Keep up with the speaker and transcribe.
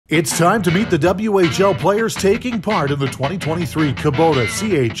It's time to meet the WHL players taking part in the 2023 Kubota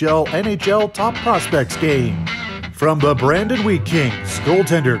CHL NHL Top Prospects game. From the Brandon Wheat Kings,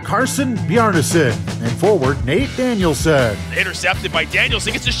 goaltender Carson Bjarnason and forward Nate Danielson. Intercepted by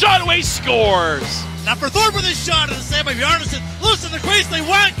Danielson, gets a shot away, scores! Now for Thorpe with his shot, and a save by Bjarnason. Loose in the crease, they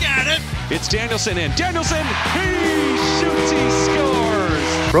whack at it. It's Danielson, and Danielson, he shoots, he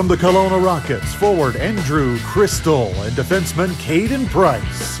scores! From the Kelowna Rockets, forward Andrew Crystal and defenseman Caden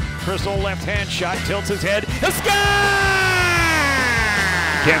Price. Crystal left-hand shot, tilts his head, a score!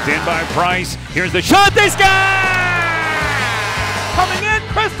 Kept in by Price, here's the shot, they score! Coming in,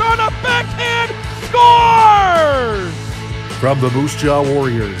 Crystal on a backhand, scores! From the Moose Jaw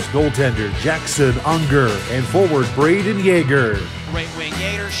Warriors, goaltender Jackson Unger and forward Braden Yeager. Right wing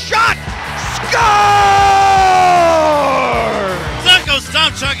Yater, shot! Score! Zucco's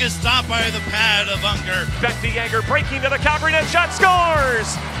stop chuck is stopped by the pad of Unger. Back to Yeager, breaking to the Calgary net, shot,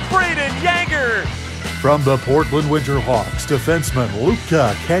 scores! Braden Yeager! From the Portland Winterhawks, defenseman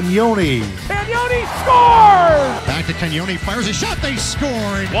Luca Cagnoni. Cagnoni scores! Back to Cagnoni, fires a shot, they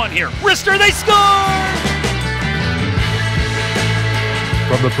score! One here, wrister, they score!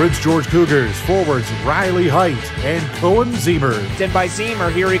 From the Prince George Cougars, forwards Riley Height and Cohen Zemer. In by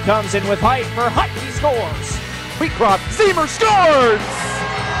Zemer, here he comes in with Height for Height, he scores! Wheatcroft, Zemer scores!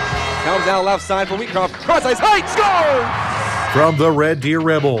 Comes down left side for Wheatcroft, cross ice, Height scores! From the Red Deer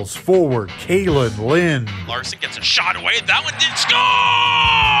Rebels, forward Kalen Lynn. Larson gets a shot away, that one did score!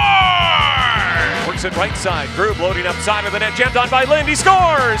 Works it right side, Grube loading up side of the net, jammed on by Lind, he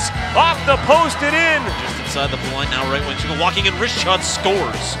scores! Off the post and in! Just inside the blue line, now right wing, walking in, wrist shot,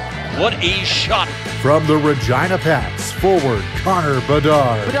 scores! What a shot! From the Regina Pats, forward Connor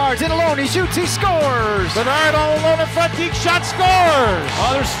Bedard. Bedard's in alone, he shoots, he scores! Bedard all alone in front, deep shot, scores!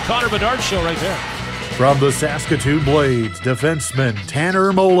 Oh, there's Connor Bedard's show right there. From the Saskatoon Blades, defenseman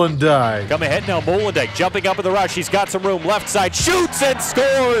Tanner Molendijk. Come ahead now, Molendijk jumping up in the rush. He's got some room. Left side, shoots and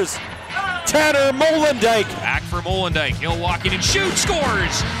scores. Tanner Molendijk. Back for Molendijk. He'll walk in and shoot,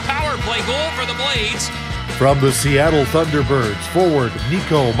 scores. Power play goal for the Blades. From the Seattle Thunderbirds, forward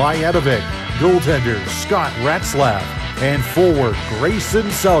Nico Majetovic, goaltender Scott Ratzlaff, and forward Grayson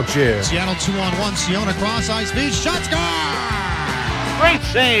Salchis. Seattle 2-on-1, Siona cross ice feed, shot, score! Great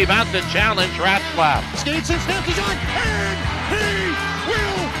save out the challenge, Ratzlaff. Skates and snaps his on, and he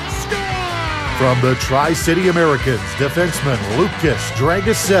will score! From the Tri-City Americans, defenseman Lucas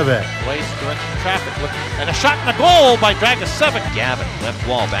Dragicevic. Blades direct traffic, and a shot in the goal by Dragicevic. Gavin, left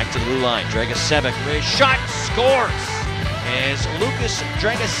wall, back to the blue line. Dragicevic, shot, scores! As Lucas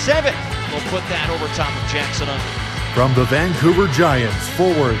Dragicevic will put that over top of Jackson Unger. From the Vancouver Giants,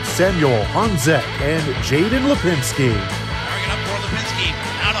 forward Samuel Honzek and Jaden Lipinski. Up for Lipinski,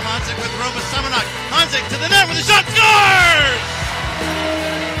 out of Honzek with Roman Semenuk. Honzek to the net with a shot, scores!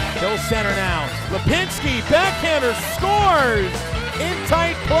 Kill center now. Lipinski, backhander, scores! In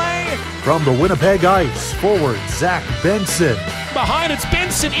tight play. From the Winnipeg Ice, forward Zach Benson. Behind it's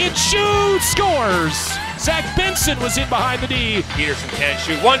Benson, it shoots, scores! Zach Benson was in behind the D. Peterson can't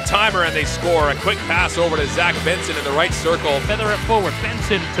shoot. One-timer and they score. A quick pass over to Zach Benson in the right circle. Feather it forward.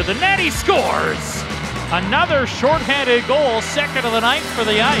 Benson to the net. He scores. Another shorthanded goal, second of the night for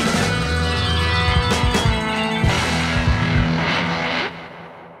the Ice.